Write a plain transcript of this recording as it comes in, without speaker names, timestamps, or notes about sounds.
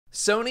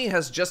Sony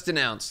has just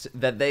announced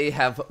that they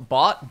have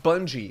bought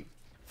Bungie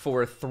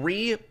for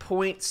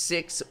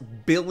 $3.6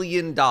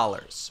 billion.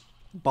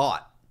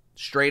 Bought.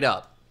 Straight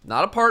up.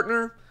 Not a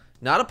partner,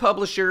 not a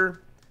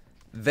publisher.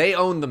 They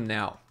own them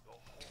now.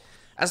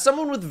 As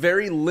someone with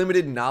very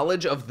limited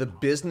knowledge of the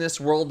business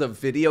world of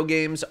video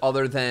games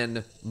other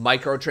than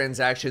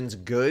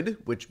microtransactions good,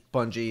 which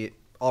Bungie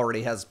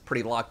already has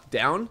pretty locked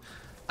down,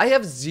 I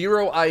have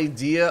zero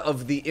idea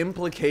of the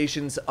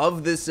implications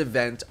of this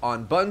event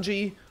on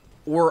Bungie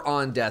or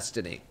on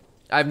Destiny.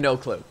 I have no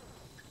clue.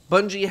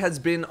 Bungie has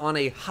been on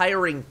a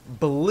hiring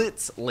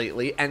blitz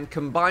lately, and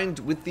combined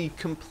with the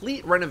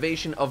complete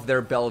renovation of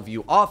their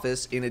Bellevue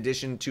office, in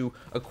addition to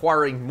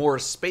acquiring more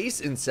space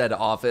in said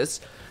office,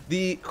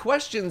 the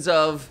questions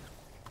of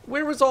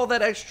where was all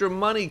that extra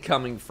money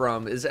coming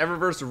from? Is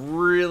Eververse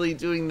really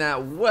doing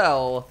that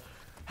well?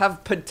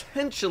 Have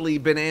potentially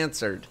been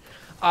answered.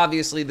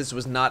 Obviously, this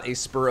was not a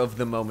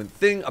spur-of-the-moment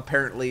thing.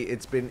 Apparently,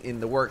 it's been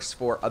in the works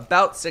for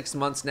about 6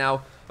 months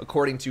now,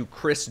 according to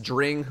Chris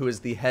Dring, who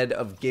is the head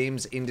of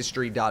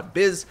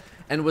GamesIndustry.biz,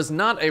 and was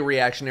not a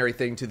reactionary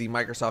thing to the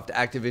Microsoft,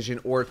 Activision,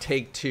 or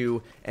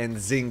Take-Two and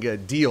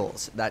Zynga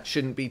deals. That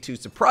shouldn't be too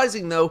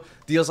surprising, though.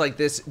 Deals like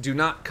this do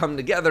not come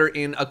together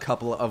in a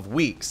couple of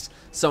weeks.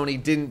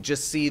 Sony didn't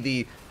just see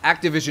the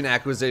Activision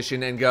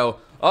acquisition and go,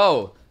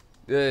 oh,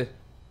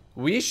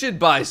 we should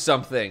buy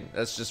something.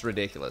 That's just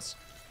ridiculous.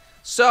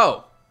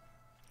 So,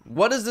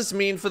 what does this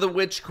mean for the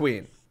Witch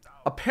Queen?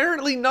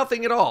 Apparently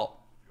nothing at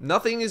all.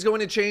 Nothing is going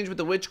to change with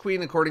the Witch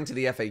Queen according to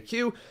the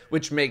FAQ,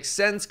 which makes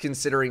sense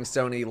considering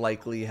Sony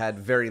likely had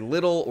very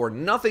little or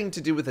nothing to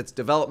do with its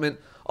development,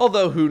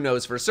 although who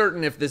knows for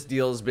certain if this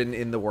deal has been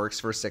in the works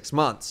for 6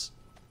 months.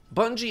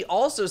 Bungie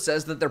also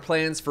says that their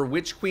plans for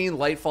Witch Queen,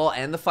 Lightfall,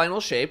 and the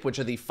Final Shape, which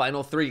are the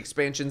final 3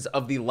 expansions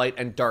of the Light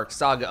and Dark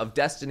saga of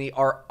Destiny,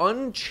 are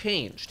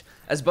unchanged,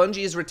 as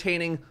Bungie is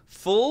retaining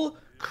full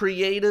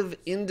creative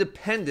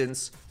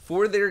independence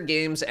for their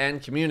games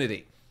and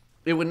community.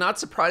 It would not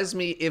surprise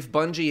me if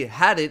Bungie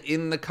had it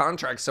in the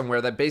contract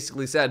somewhere that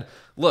basically said,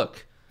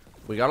 look,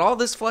 we got all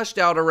this fleshed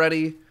out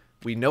already,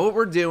 we know what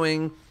we're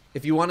doing,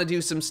 if you want to do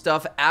some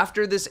stuff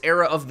after this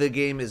era of the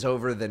game is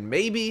over, then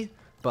maybe,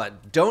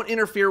 but don't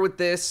interfere with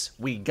this,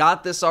 we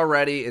got this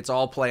already, it's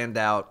all planned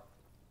out,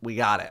 we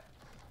got it.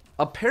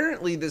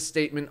 Apparently, this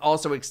statement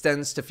also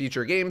extends to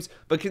future games,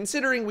 but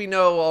considering we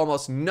know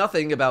almost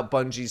nothing about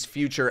Bungie's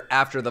future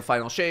after the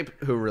Final Shape,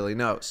 who really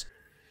knows?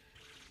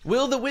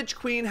 Will the Witch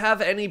Queen have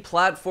any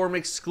platform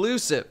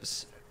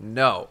exclusives?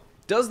 No.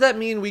 Does that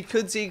mean we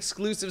could see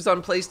exclusives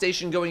on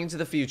PlayStation going into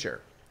the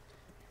future?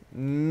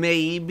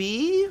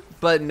 Maybe,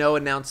 but no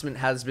announcement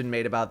has been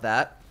made about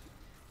that.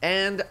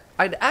 And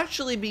I'd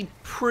actually be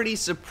pretty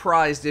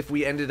surprised if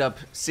we ended up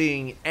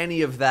seeing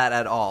any of that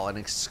at all. An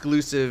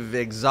exclusive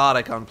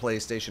exotic on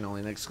PlayStation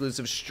only, an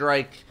exclusive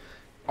strike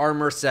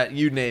armor set,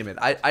 you name it.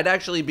 I'd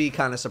actually be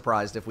kind of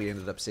surprised if we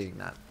ended up seeing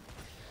that.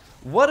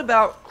 What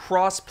about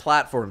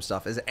cross-platform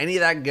stuff? Is any of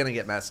that going to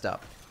get messed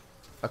up?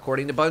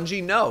 According to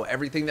Bungie, no.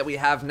 Everything that we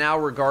have now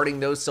regarding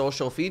those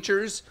social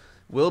features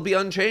will be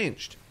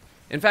unchanged.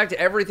 In fact,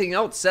 everything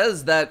else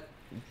says that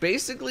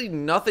basically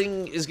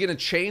nothing is going to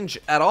change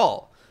at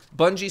all.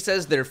 Bungie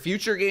says their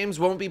future games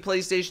won't be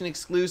PlayStation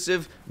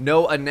exclusive,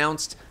 no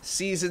announced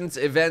seasons,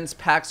 events,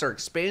 packs, or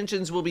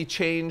expansions will be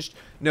changed,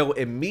 no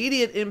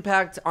immediate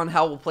impact on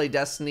how we'll play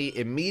Destiny,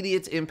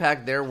 immediate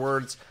impact, their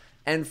words,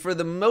 and for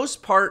the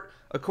most part,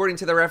 according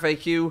to their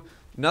FAQ,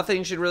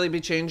 nothing should really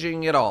be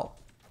changing at all.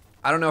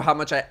 I don't know how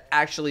much I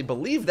actually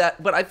believe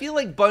that, but I feel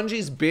like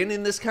Bungie's been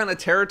in this kind of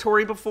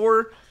territory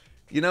before.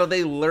 You know,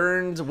 they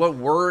learned what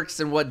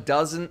works and what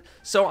doesn't,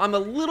 so I'm a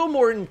little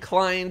more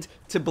inclined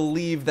to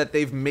believe that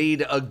they've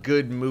made a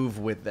good move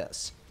with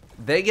this.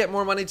 They get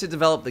more money to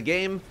develop the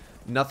game,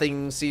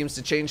 nothing seems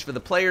to change for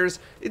the players,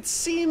 it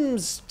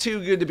seems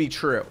too good to be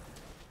true.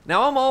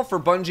 Now, I'm all for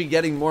Bungie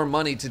getting more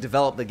money to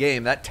develop the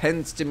game, that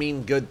tends to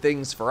mean good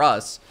things for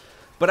us,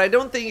 but I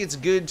don't think it's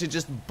good to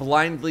just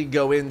blindly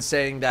go in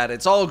saying that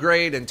it's all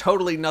great and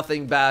totally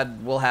nothing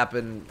bad will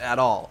happen at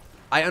all.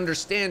 I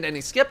understand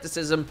any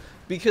skepticism,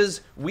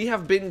 because we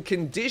have been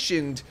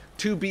conditioned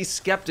to be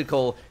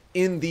skeptical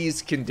in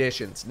these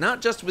conditions.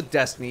 Not just with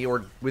Destiny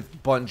or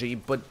with Bungie,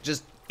 but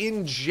just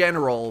in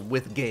general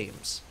with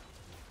games.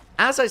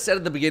 As I said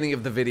at the beginning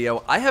of the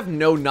video, I have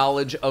no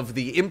knowledge of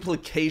the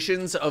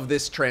implications of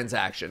this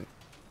transaction.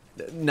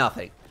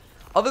 Nothing.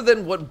 Other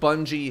than what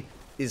Bungie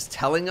is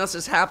telling us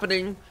is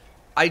happening,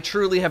 I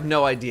truly have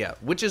no idea,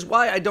 which is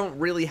why I don't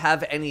really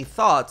have any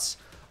thoughts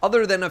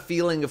other than a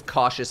feeling of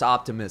cautious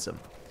optimism.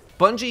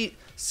 Bungie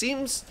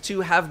seems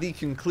to have the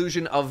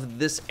conclusion of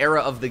this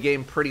era of the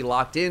game pretty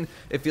locked in.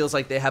 It feels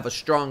like they have a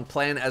strong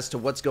plan as to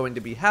what's going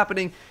to be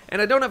happening, and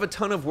I don't have a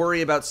ton of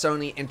worry about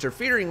Sony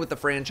interfering with the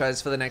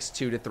franchise for the next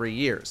 2 to 3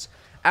 years.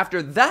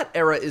 After that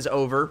era is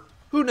over,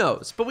 who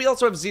knows? But we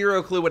also have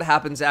zero clue what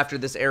happens after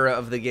this era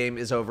of the game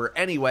is over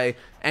anyway,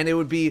 and it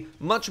would be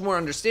much more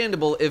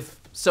understandable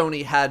if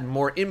Sony had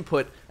more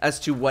input as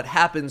to what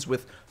happens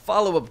with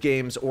follow-up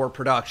games or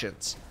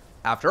productions.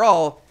 After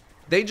all,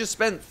 They just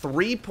spent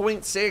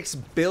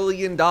 $3.6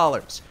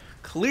 billion.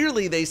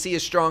 Clearly, they see a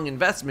strong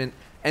investment,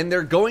 and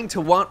they're going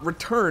to want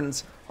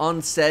returns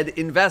on said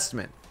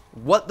investment.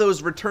 What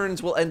those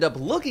returns will end up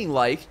looking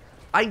like,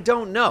 I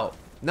don't know.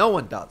 No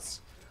one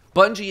does.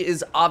 Bungie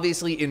is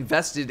obviously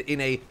invested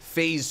in a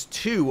phase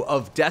 2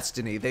 of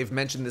Destiny. They've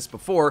mentioned this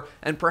before,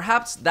 and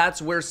perhaps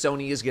that's where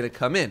Sony is going to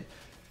come in.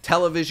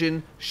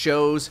 Television,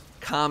 shows,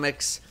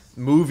 comics,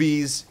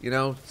 movies, you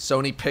know,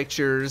 Sony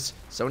Pictures,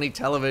 Sony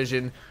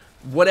Television,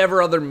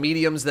 whatever other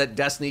mediums that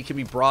Destiny can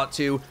be brought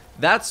to,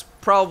 that's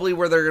probably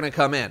where they're going to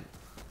come in.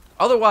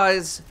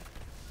 Otherwise,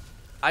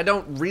 I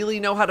don't really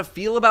know how to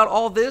feel about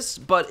all this,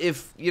 but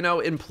if, you know,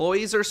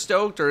 employees are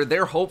stoked or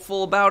they're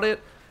hopeful about it,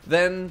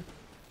 then,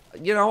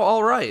 you know,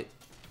 all right.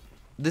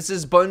 This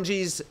is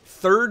Bungie's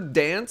third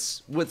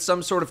dance with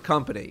some sort of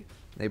company.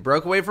 They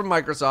broke away from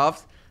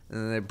Microsoft, and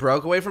then they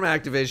broke away from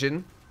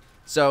Activision.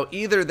 So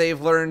either they've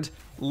learned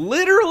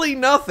literally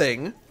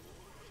nothing,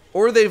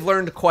 or they've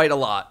learned quite a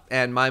lot,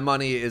 and my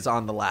money is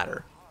on the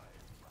latter.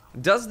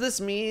 Does this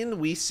mean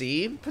we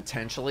see,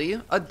 potentially,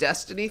 a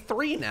Destiny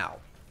 3 now?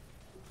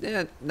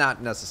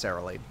 Not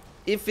necessarily.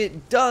 If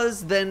it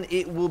does, then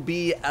it will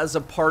be as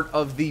a part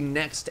of the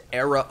next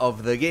era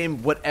of the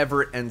game,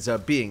 whatever it ends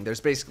up being.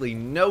 There's basically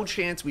no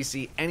chance we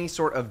see any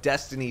sort of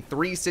Destiny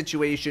 3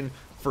 situation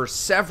for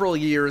several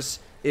years,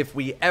 if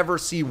we ever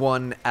see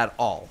one at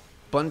all.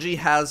 Bungie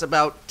has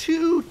about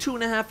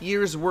 2.5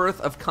 years worth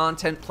of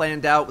content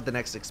planned out with the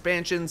next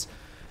expansions.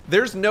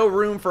 There's no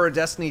room for a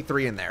Destiny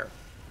 3 in there.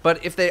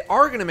 But if they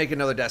are going to make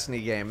another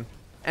Destiny game,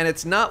 and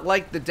it's not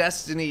like the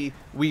Destiny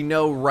we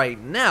know right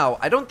now,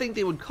 I don't think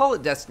they would call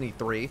it Destiny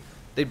 3.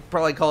 They'd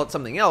probably call it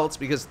something else,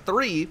 because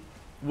 3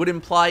 would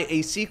imply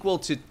a sequel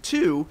to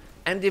 2,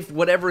 and if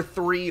whatever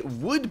 3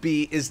 would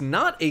be is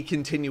not a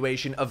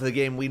continuation of the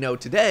game we know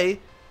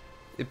today,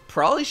 it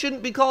probably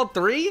shouldn't be called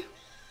 3?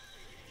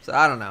 So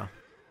I don't know.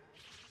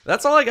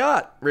 That's all I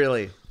got,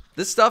 really.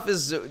 This stuff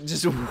is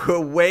just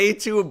way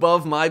too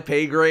above my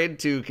pay grade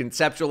to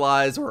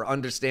conceptualize or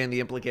understand the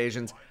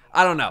implications.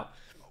 I don't know.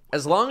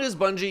 As long as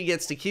Bungie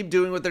gets to keep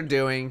doing what they're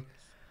doing,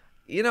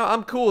 you know,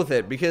 I'm cool with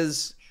it,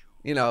 because,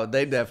 you know,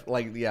 they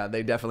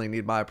definitely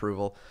need my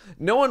approval.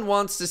 No one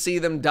wants to see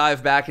them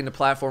dive back into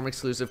platform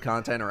exclusive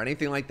content or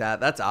anything like that.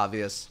 That's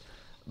obvious.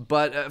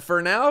 But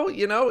for now,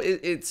 you know,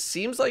 it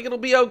seems like it'll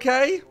be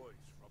okay.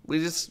 We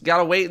just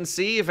gotta wait and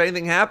see if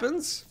anything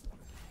happens.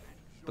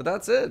 But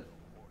that's it.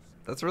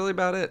 That's really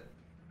about it.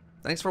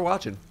 Thanks for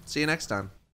watching. See you next time.